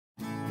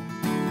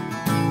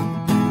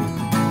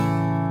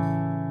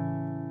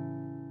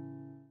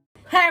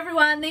Hey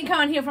everyone,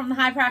 Neen here from the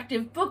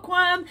Hyperactive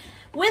Bookworm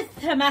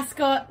with her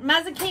mascot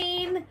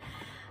Mazakine.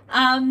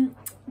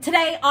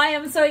 Today I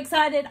am so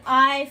excited.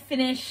 I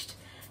finished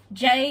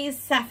Jay's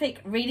Sapphic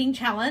reading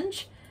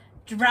challenge,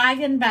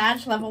 Dragon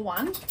Badge level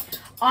 1.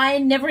 I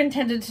never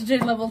intended to do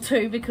level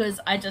 2 because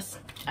I just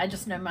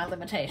know my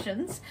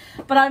limitations,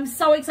 but I'm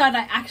so excited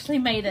I actually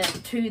made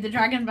it to the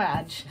Dragon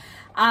Badge.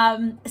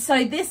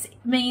 So this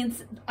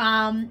means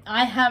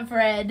I have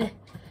read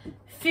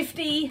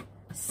 50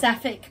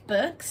 Sapphic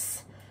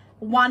books,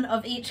 one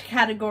of each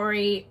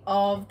category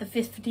of the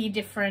 50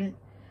 different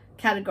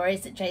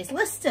categories that Jay's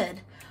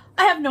listed.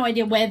 I have no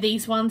idea where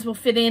these ones will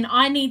fit in.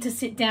 I need to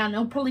sit down.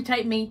 It'll probably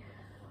take me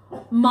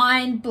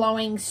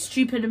mind-blowing,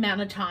 stupid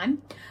amount of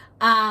time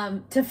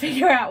to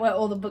figure out where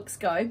all the books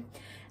go.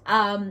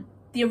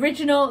 The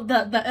original,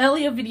 the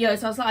earlier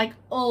videos, I was like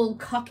all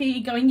cocky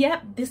going,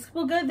 yep, this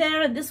will go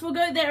there and this will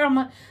go there. I'm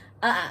like,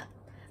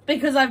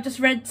 because I've just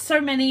read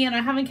so many and I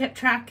haven't kept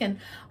track, and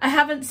I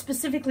haven't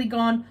specifically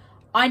gone,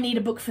 I need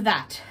a book for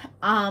that.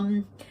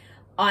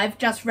 I've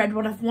just read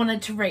what I've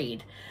wanted to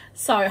read.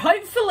 So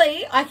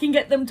hopefully I can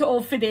get them to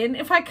all fit in.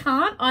 If I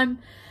can't,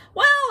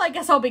 I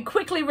guess I'll be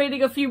quickly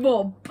reading a few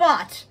more,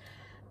 but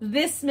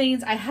this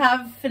means I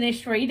have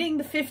finished reading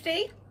the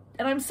 50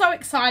 and I'm so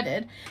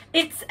excited.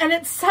 It's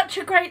such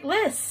a great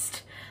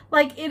list.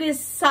 Like, it is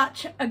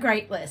such a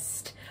great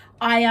list.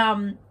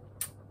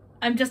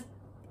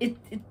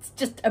 It's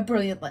just a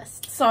brilliant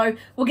list. So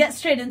we'll get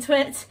straight into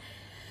it.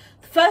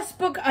 The first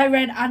book I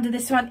read under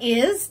this one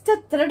is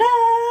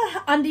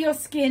Under Your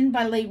Skin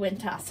by Lee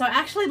Winter. So I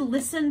actually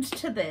listened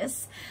to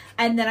this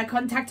and then I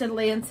contacted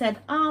Lee and said,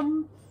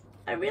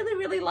 I really,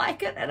 really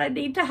like it and I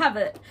need to have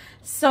it.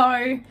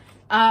 So,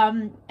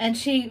 and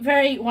she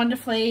very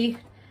wonderfully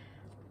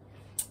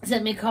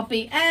sent me a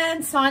copy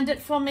and signed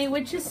it for me,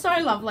 which is so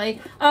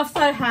lovely. I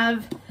also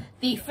have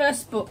the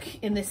first book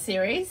in this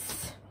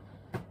series.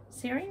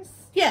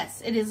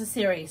 Yes, it is a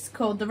series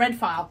called The Red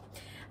File,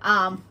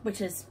 which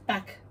is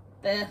back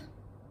there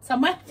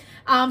somewhere.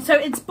 So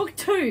it's book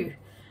 2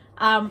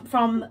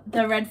 from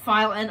The Red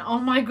File, and oh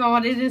my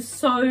god, it is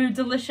so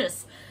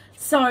delicious.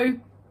 So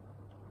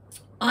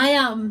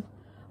I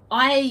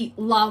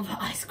love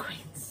ice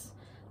queens.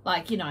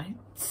 Like, you know,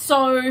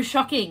 so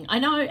shocking. I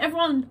know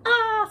everyone,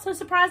 so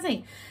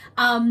surprising.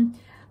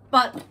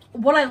 But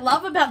what I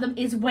love about them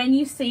is when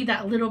you see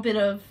that little bit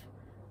of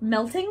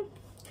melting.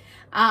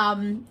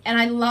 And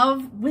I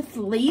love with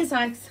Lee's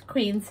ice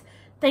queens,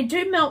 they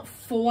do melt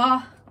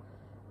for,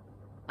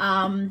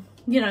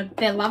 you know,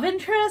 their love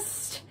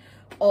interest,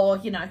 or,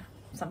 you know,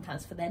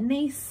 sometimes for their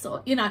niece,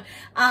 or, you know,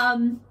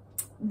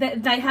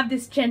 they have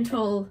this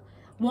gentle,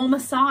 warmer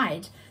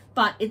side,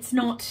 but it's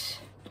not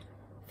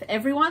for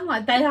everyone.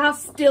 Like, they are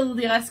still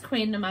the ice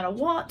queen no matter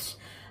what.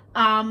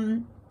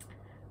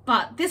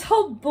 But this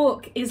whole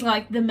book is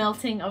like the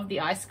melting of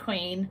the ice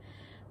queen,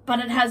 but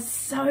it has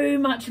so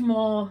much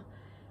more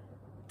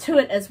to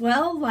it as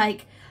well.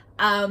 Like,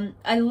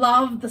 I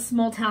love the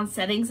small town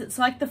settings. It's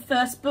like the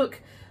first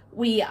book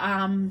we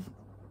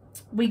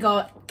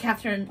got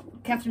Catherine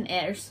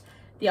Ayres,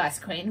 the ice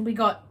queen. We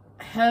got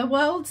her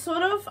world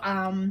sort of,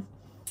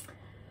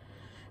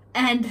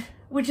 and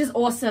which is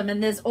awesome.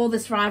 And there's all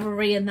this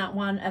rivalry in that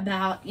one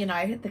about, you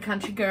know, the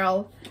country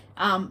girl,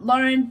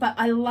 Lauren, but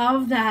I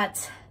love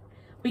that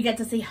we get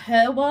to see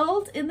her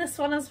world in this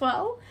one as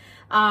well.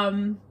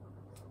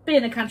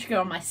 Being a country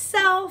girl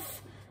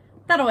myself,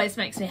 that always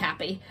makes me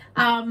happy.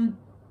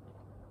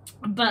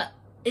 But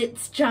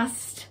it's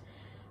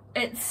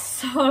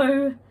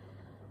so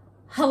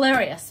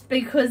hilarious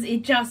because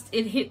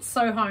it hits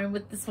so home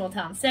with the small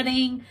town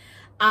setting.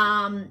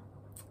 And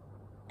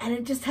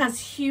it just has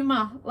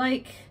humor,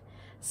 like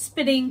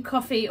spitting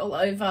coffee all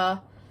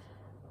over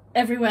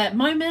everywhere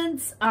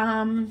moments.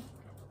 I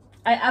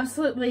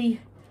absolutely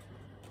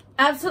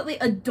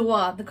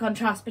adore the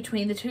contrast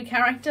between the two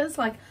characters.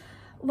 Like,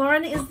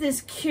 Lauren is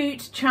this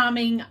cute,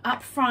 charming,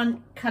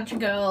 upfront country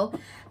girl,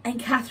 and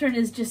Catherine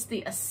is just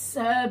the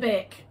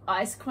acerbic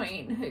ice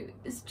queen who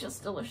is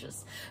just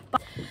delicious.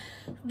 But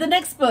the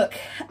next book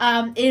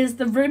is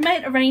The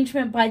Roommate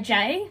Arrangement by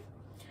Jay.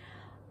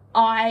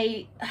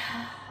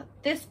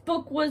 This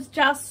book was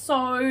just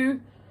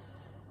so...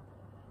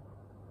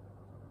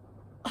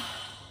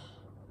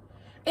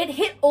 It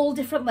hit all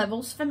different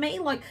levels for me.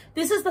 Like,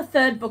 this is the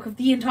third book of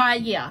the entire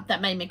year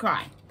that made me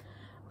cry.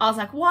 I was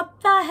like,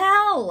 what the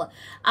hell?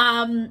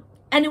 And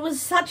it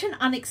was such an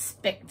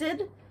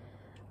unexpected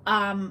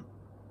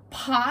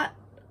part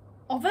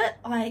of it.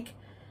 Like,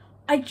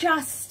 I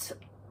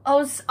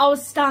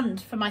was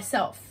stunned for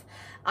myself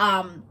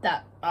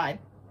that I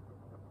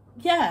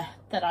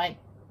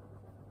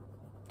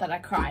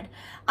cried.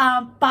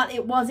 But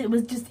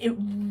it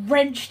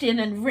wrenched in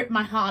and ripped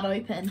my heart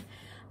open.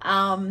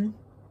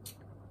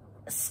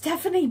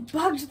 Stephanie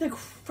bugged the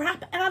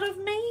crap out of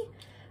me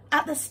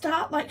at the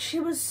start. Like,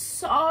 she was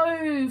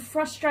so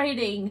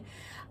frustrating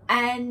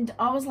and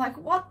I was like,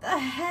 what the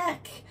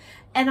heck?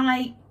 And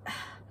I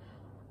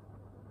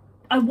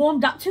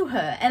warmed up to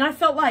her and I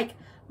felt like,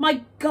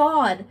 my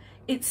God,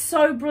 it's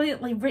so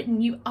brilliantly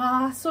written. You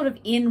are sort of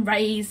in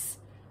Ray's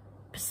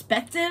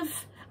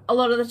perspective a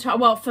lot of the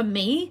time. Well, for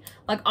me,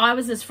 like, I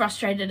was as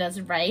frustrated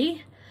as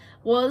Ray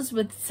was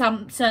with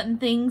some certain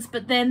things,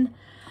 but then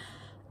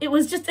it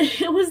was just,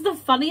 it was the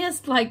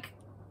funniest, like,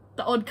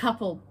 The Odd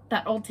Couple,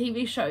 that old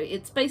TV show.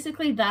 It's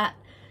basically that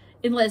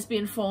in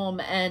lesbian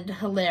form and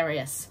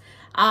hilarious.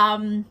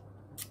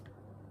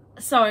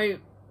 So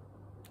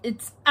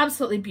it's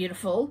absolutely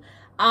beautiful.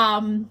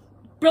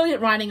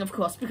 Brilliant writing, of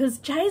course, because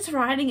Jay's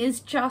writing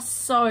is just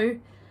so,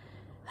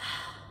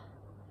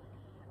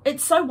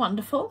 it's so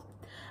wonderful.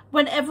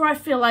 Whenever I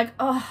feel like,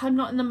 oh, I'm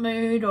not in the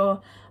mood,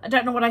 or I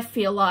don't know what I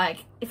feel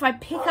like, if I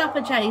pick up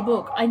a Jay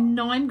book, I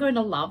know I'm going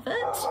to love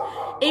it.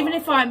 Even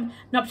if I'm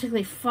not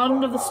particularly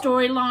fond of the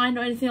storyline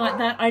or anything like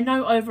that, I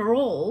know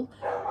overall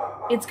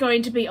it's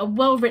going to be a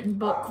well-written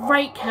book,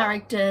 great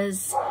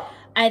characters,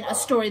 and a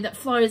story that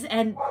flows,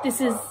 and this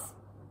is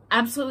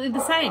absolutely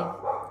the same.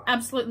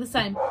 Absolutely the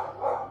same.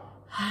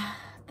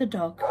 The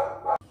dog.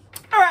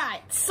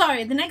 Alright,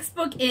 so the next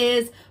book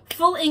is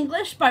Full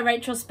English by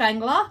Rachel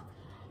Spangler.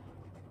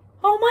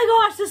 Oh my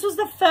gosh, this was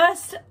the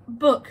first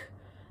book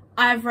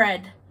I've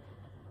read.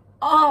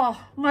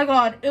 Oh my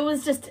god, it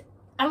was just,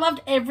 I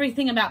loved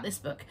everything about this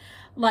book.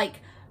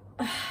 Like,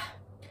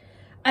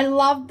 I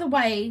loved the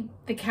way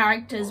the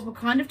characters were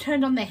kind of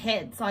turned on their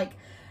heads. Like,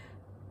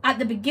 at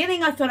the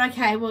beginning I thought,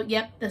 okay, well,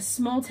 yep, the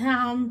small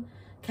town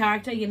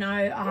character, you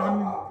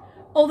know,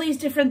 all these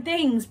different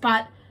things,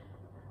 but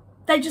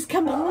they just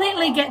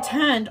completely get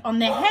turned on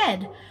their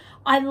head.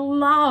 I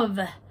love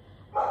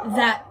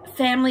that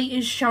family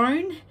is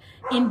shown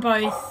in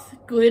both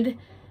good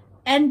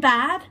and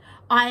bad.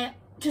 I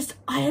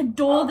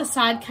adore the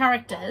side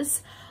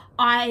characters.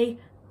 I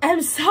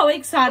am so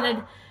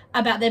excited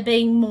about there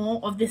being more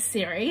of this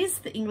series,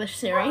 the English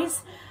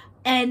series,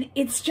 and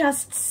it's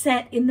just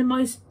set in the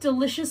most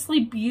deliciously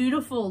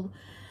beautiful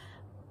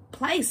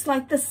place.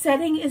 Like, the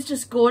setting is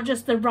just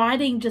gorgeous. The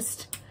writing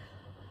just,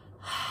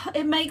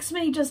 it makes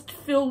me just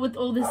fill with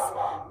all this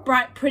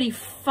bright, pretty,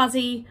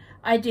 fuzzy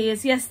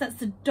ideas. Yes, that's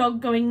the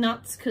dog going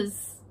nuts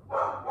because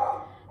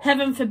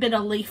heaven forbid a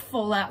leaf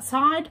fall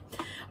outside.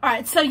 All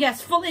right, so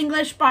yes, Full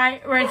English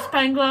by Ray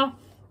Spangler.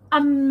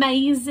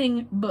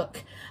 Amazing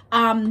book.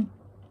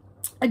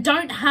 I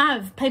don't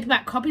have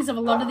paperback copies of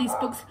a lot of these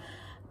books,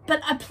 but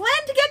I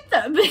plan to get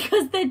them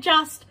because they're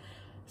just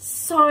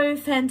so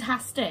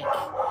fantastic.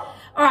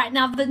 All right,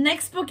 now the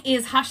next book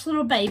is Hush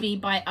Little Baby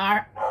by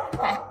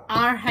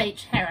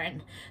R.H.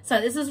 Herron. So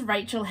this is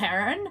Rachel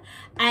Herron,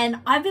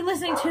 and I've been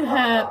listening to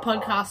her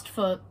podcast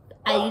for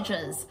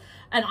ages,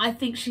 and I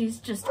think she's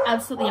just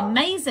absolutely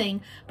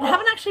amazing, but I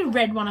haven't actually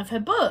read one of her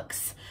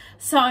books.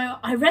 So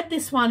I read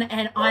this one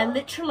and I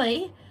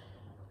literally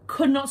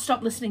could not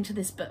stop listening to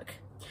this book.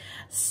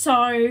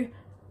 So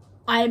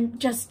I'm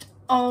just,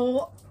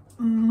 oh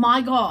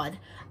my God.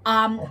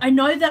 I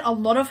know that a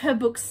lot of her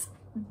books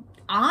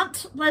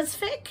aren't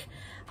lesfic,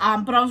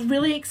 but I was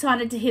really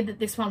excited to hear that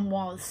this one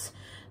was.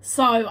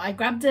 So I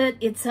grabbed it.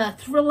 It's a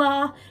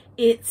thriller.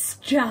 It's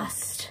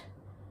just,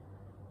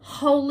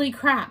 holy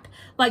crap.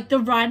 Like, the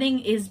writing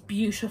is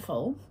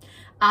beautiful.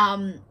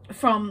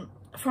 From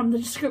the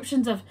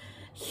descriptions of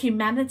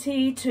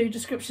humanity to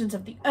descriptions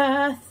of the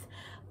earth.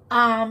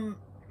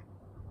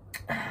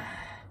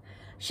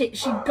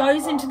 She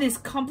goes into this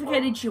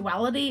complicated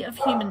duality of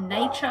human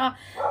nature,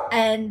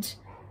 and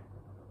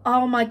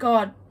oh my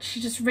God,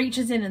 she just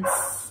reaches in and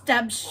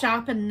stabs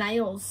sharpened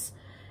nails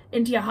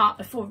into your heart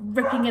before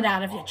ripping it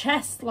out of your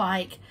chest.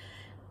 Like,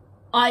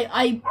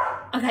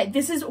 okay,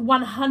 this is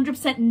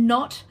 100%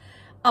 not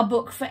a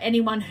book for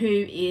anyone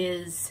who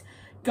is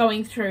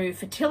going through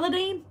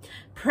fertility,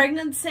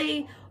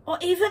 pregnancy, or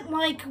even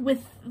like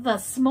with the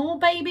small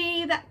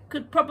baby. That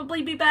could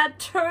probably be bad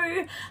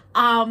too.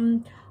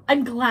 I'm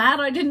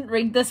glad I didn't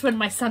read this when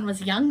my son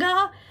was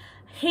younger.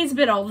 He's a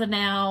bit older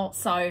now,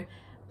 so,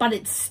 but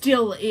it's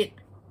still, it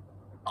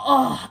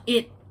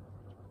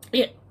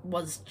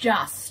was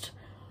just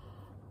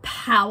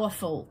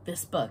powerful,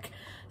 this book.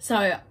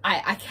 So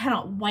I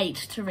cannot wait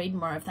to read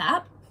more of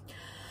that.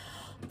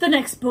 The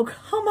next book,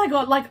 oh my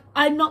God, like,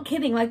 I'm not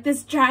kidding. Like,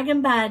 this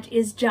Dragon Badge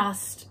is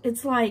just,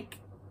 it's like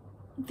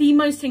the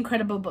most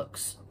incredible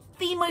books.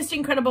 The most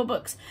incredible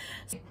books.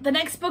 The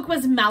next book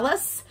was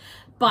Malice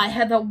by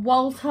Heather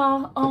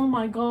Walter. Oh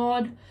my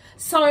God.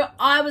 So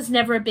I was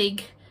never a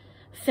big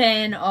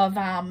fan of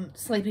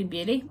Sleeping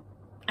Beauty.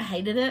 I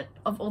hated it.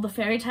 Of all the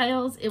fairy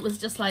tales, it was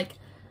just like,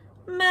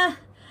 meh.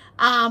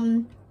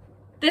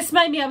 This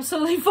made me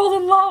absolutely fall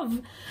in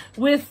love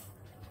with,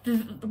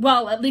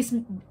 well, at least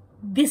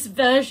this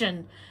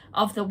version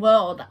of the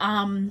world.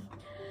 I'm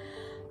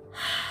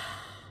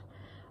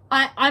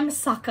a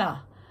sucker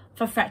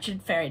for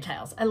fractured fairy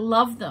tales. I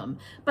love them,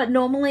 but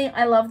normally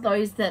I love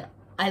those that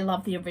I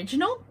love the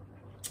original.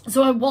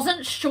 So I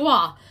wasn't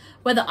sure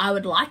whether I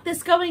would like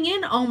this going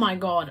in. Oh my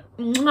God.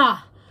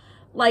 Mwah.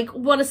 Like,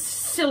 what a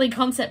silly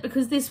concept,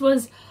 because this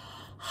was,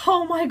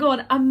 oh my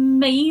God,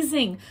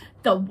 amazing.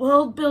 The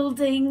world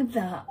building,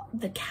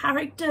 the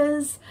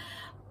characters,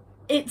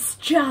 it's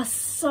just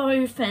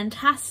so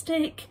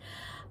fantastic.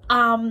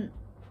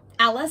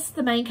 Alice,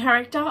 the main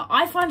character,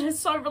 I find her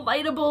so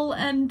relatable,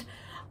 and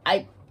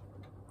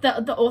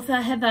the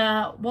author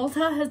Heather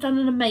Walter has done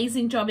an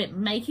amazing job at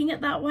making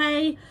it that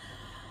way.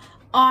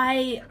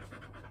 I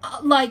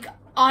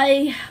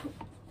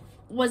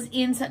was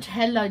in such,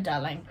 hello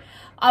darling,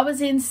 I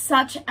was in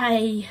such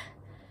a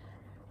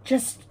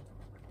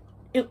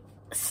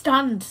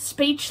stunned,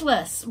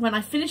 speechless when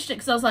I finished it,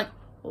 because I was like,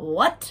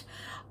 what?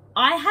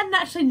 I hadn't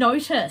actually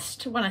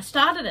noticed when I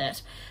started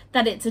it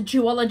that it's a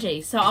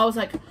duology, so I was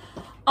like,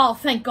 oh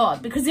thank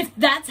God, because if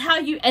that's how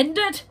you end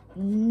it,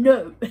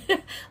 no.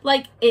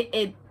 Like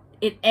it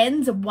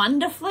ends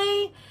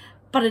wonderfully,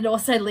 but it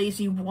also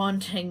leaves you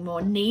wanting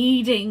more,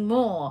 needing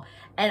more,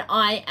 and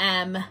I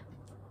am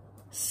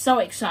so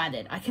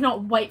excited. I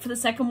cannot wait for the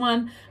second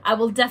one. I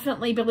will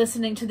definitely be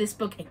listening to this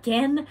book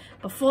again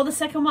before the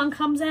second one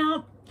comes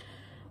out,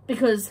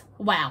 because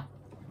wow.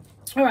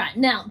 All right,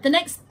 now the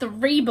next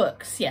 3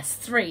 books, yes,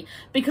 3,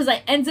 because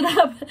I ended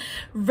up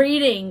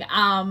reading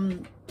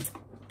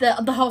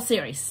the whole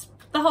series.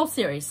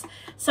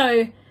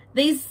 So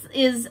this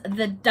is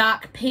the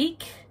Dark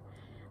Peak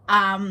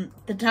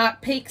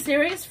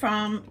series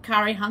from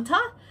Kari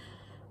Hunter.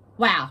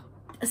 Wow.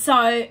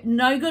 So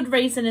No Good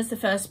Reason is the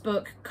first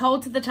book,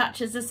 Cold to the Touch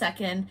is the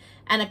second,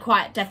 and A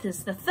Quiet Death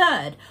is the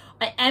third.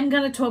 I am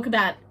going to talk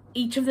about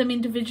each of them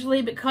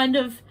individually, but kind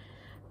of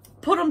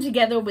put them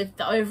together with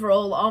the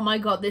overall, oh my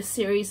God, this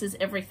series is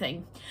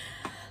everything.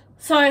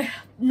 So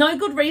No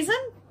Good Reason,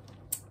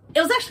 it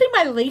was actually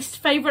my least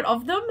favorite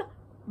of them,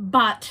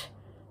 but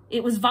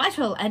it was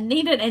vital and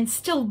needed and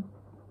still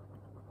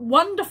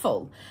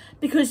wonderful,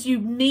 because you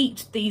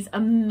meet these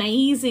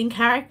amazing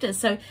characters.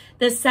 So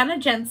there's Sanna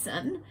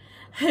Jensen,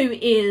 who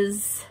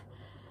is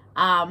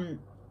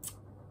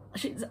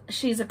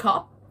she's a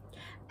cop,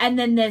 and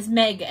then there's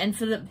Meg, and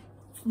for the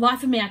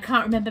life of me I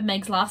can't remember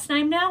Meg's last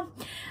name now,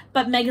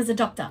 but Meg is a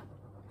doctor,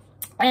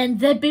 and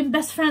they've been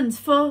best friends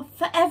for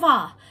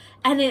forever,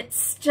 and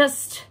it's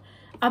just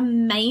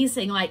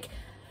amazing. Like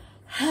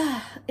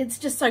it's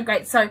just so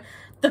great. So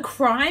the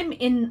crime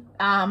in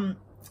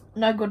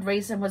No Good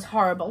Reason was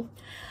horrible,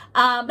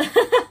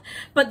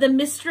 but the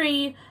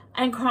mystery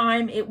and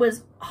crime, it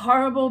was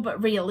horrible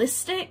but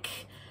realistic.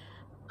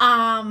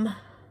 And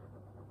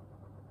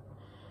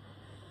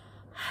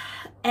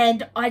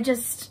I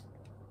just,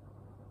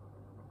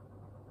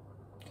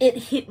 it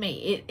hit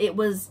me. It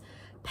was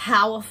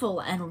powerful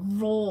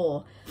and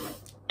raw,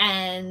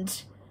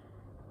 and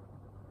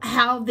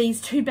how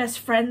these 2 best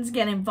friends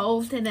get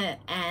involved in it,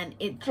 and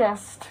it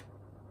just,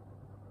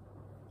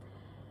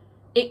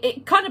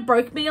 it kind of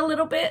broke me a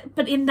little bit,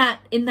 but in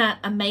that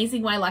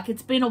amazing way. Like,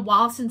 it's been a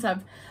while since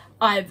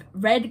I've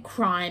read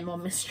crime or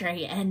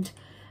mystery, and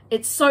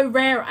it's so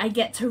rare I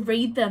get to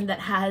read them that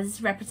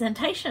has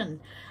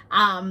representation.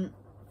 And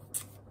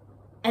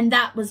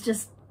that was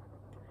just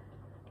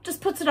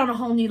puts it on a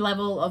whole new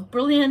level of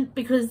brilliant,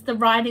 because the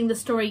writing, the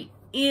story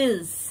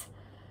is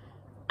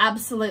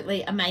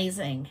absolutely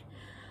amazing.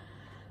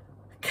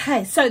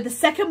 Okay, so the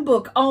second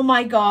book, oh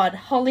my God,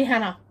 holy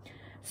Hannah.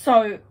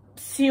 So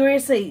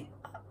seriously,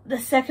 the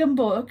second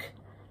book,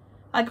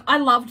 like, I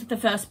loved the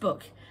first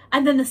book,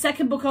 and then the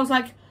second book I was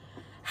like,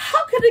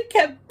 how could it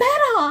get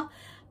better?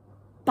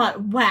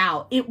 But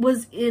wow, it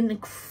was an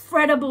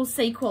incredible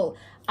sequel.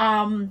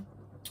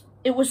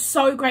 It was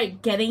so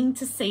great getting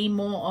to see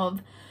more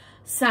of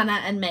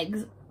Sanna and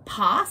Meg's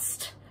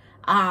past,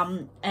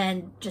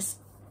 and just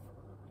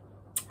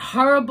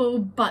horrible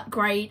but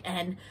great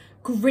and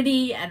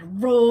gritty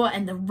and raw,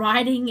 and the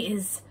writing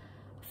is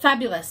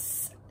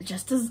fabulous,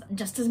 just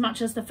as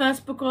much as the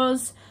first book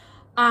was.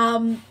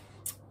 The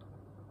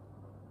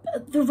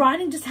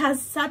writing just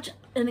has such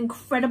an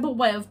incredible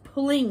way of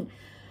pulling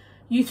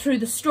you through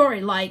the story.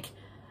 Like,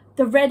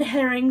 the red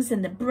herrings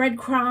and the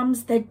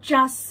breadcrumbs, they're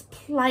just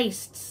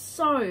placed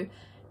so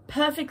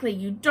perfectly.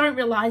 You don't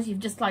realize you've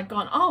just like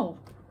gone, oh,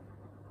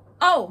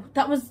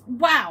 that was,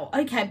 wow,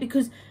 okay,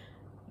 because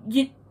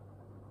you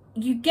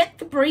get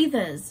the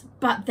breathers,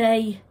 but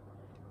they're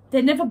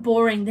never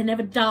boring, they're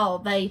never dull,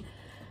 they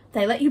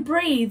let you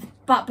breathe,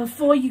 but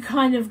before you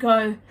kind of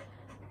go,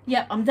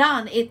 yep, I'm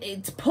done,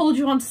 it's pulled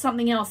you onto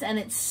something else, and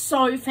it's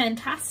so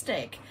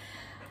fantastic.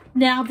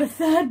 Now the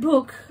third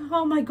book,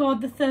 oh my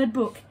God, the third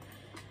book,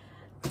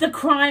 the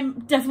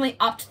crime definitely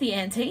upped the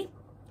ante,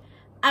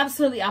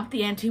 absolutely upped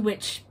the ante,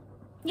 which,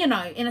 you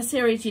know, in a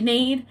series you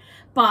need,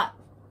 but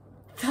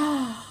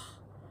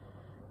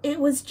it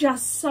was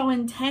just so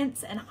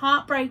intense and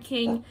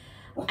heartbreaking,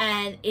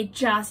 and it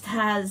just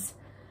has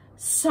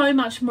so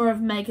much more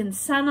of Meg and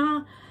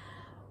Sanna.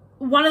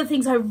 One of the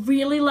things I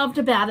really loved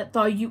about it,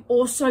 though, you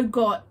also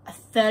got a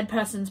third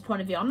person's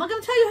point of view. I'm not going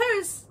to tell you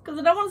whose, because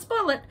I don't want to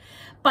spoil it,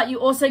 but you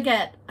also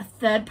get a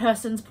third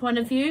person's point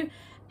of view,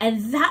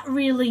 and that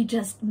really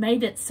just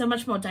made it so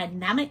much more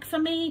dynamic for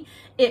me.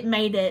 It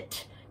made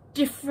it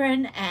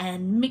different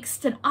and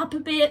mixed it up a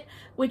bit,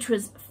 which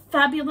was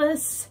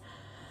fabulous.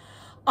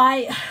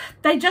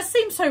 They just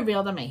seem so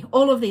real to me.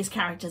 All of these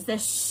characters, they're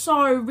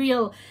so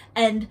real,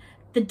 and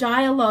the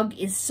dialogue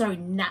is so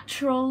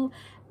natural.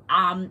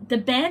 The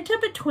banter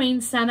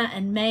between Sana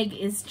and Meg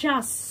is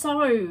just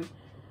so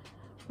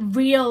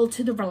real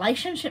to the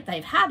relationship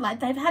they've had.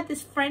 Like, they've had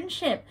this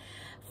friendship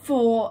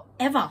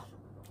forever,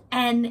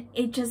 and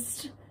it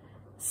just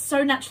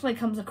so naturally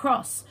comes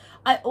across.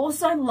 I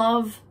also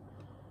love,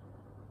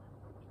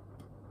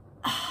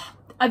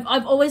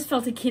 I've always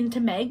felt akin to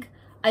Meg.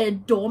 I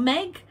adore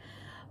Meg,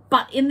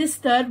 but in this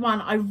third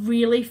one, I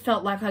really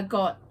felt like I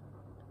got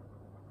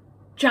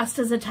just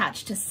as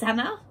attached to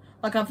Sana.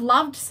 Like, I've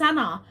loved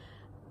Sana,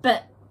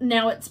 but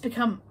now it's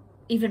become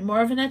even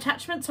more of an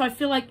attachment. So I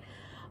feel like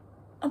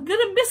I'm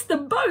gonna miss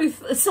them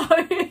both. So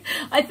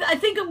I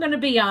think I'm gonna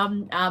be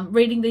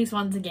reading these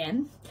ones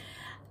again.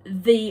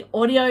 The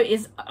audio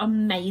is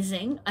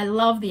amazing. I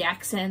love the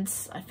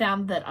accents. I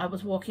found that I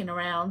was walking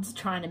around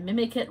trying to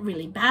mimic it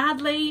really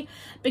badly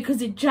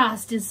because it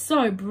just is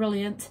so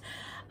brilliant.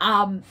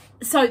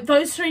 So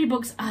those 3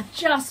 books are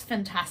just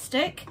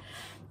fantastic.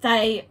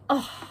 They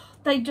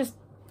just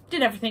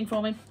did everything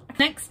for me.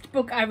 Next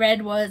book I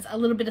read was A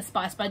Little Bit of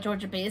Spice by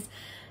Georgia Beers.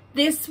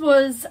 This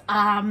was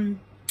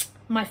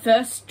my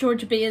first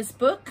Georgia Beers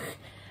book,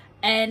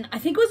 and I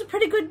think it was a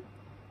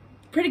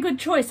pretty good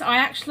choice. I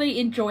actually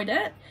enjoyed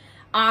it.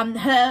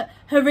 Her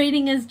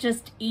reading is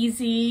just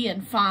easy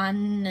and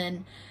fun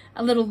and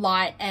a little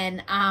light,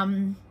 and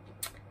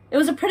it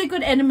was a pretty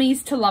good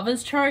enemies to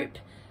lovers trope.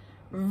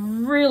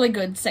 Really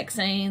good sex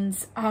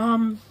scenes.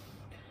 The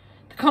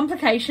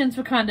complications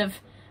were kind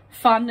of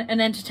fun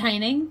and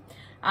entertaining.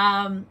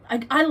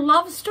 I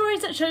love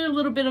stories that show you a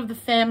little bit of the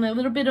family, a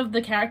little bit of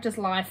the character's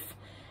life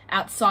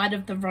outside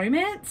of the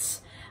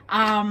romance.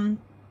 But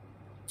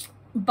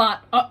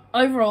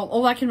overall,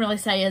 all I can really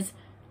say is,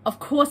 of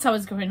course I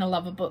was going to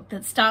love a book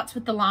that starts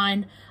with the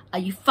line, "Are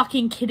you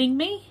fucking kidding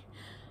me?"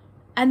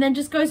 and then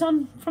just goes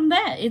on from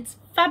there. It's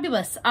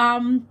fabulous.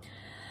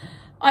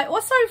 I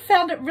also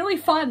found it really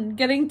fun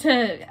getting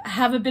to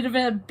have a bit of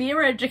a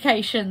beer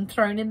education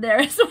thrown in there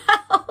as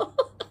well.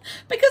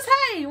 Because,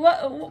 hey,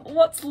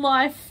 what's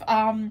life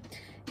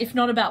if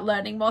not about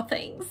learning more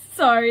things?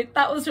 So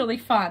that was really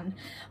fun.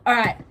 All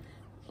right,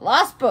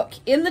 last book,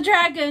 In the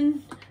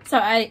Dragon. So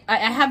I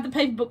have the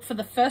paper book for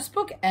the first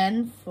book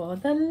and for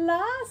the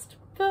last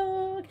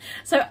book.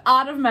 So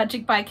Art of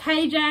Magic by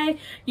KJ.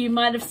 You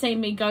might have seen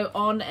me go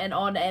on and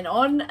on and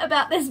on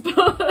about this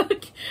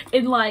book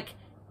in like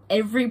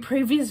every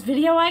previous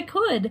video I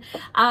could.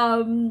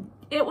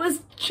 It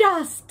was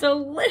just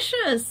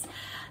delicious.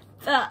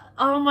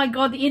 Oh my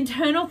god, the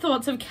internal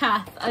thoughts of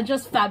Kath are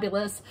just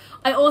fabulous.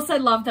 I also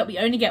love that we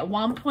only get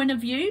one point of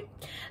view,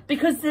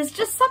 because there's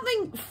just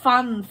something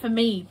fun for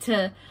me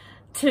to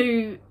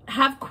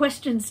have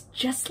questions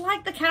just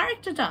like the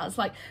character does,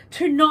 like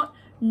to not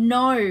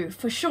know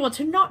for sure,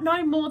 to not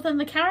know more than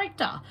the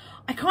character.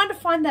 I kind of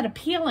find that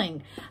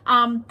appealing.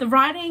 The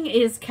writing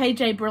is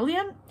KJ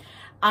brilliant.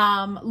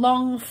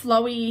 Long,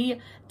 flowy,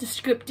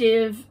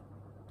 descriptive,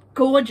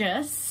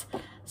 gorgeous,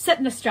 set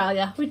in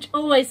Australia, which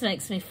always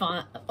makes me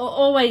fun.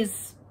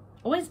 Always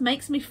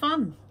makes me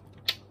fun.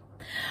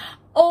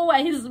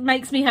 Always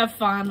makes me have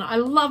fun. I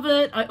love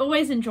it. I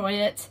always enjoy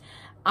it.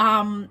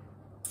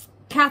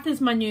 Kath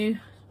is my new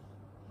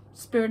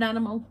spirit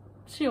animal.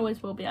 She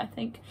always will be, I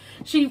think.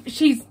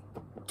 She's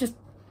just,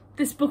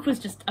 this book was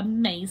just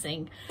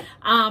amazing.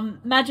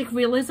 Magic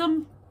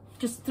realism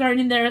just thrown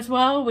in there as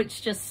well,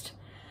 which just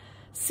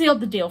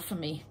sealed the deal for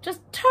me.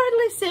 Just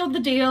totally sealed the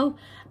deal.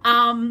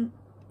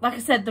 Like I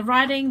said, the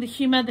writing, the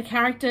humor, the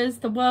characters,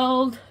 the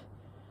world,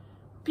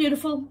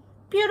 beautiful,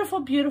 beautiful,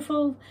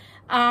 beautiful.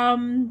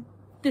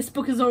 This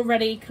book has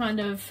already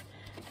kind of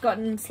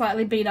gotten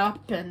slightly beat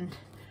up, and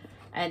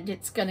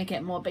it's gonna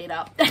get more beat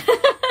up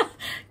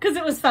because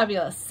it was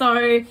fabulous.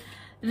 So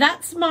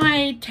that's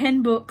my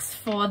 10 books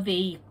for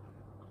the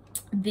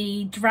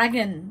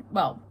dragon,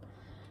 well,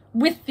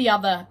 with the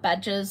other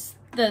badges,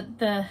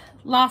 the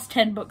last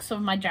 10 books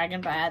of my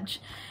dragon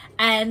badge.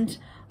 And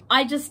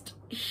I just,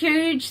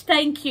 huge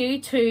thank you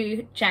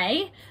to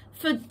Jay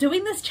for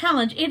doing this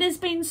challenge. It has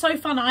been so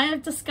fun. I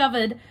have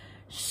discovered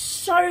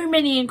so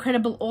many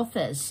incredible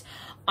authors.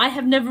 I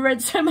have never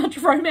read so much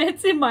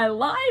romance in my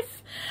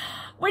life,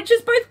 which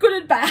is both good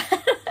and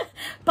bad.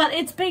 But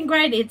it's been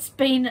great. It's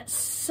been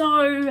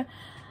so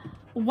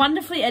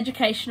wonderfully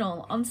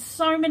educational on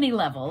so many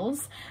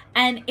levels,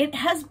 and it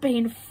has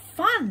been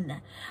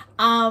fun.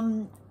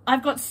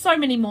 I've got so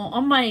many more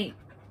on my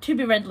to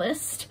be read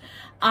list,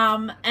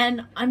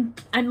 and I'm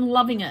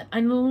loving it.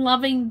 I'm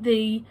loving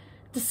the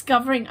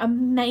discovering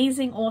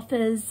amazing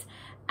authors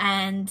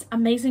and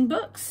amazing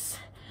books.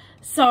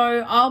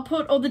 So I'll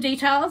put all the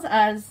details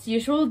as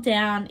usual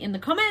down in the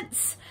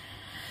comments.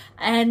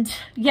 And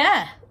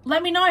yeah,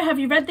 let me know, have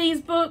you read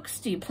these books?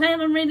 Do you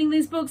plan on reading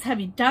these books? Have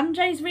you done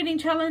Jay's reading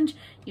challenge?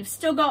 You've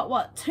still got,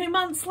 what, 2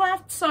 months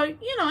left? So,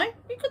 you know,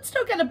 you could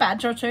still get a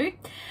badge or two.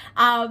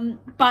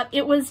 But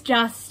it was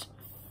just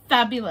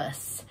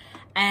fabulous.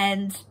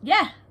 And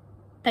yeah,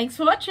 thanks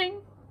for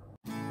watching.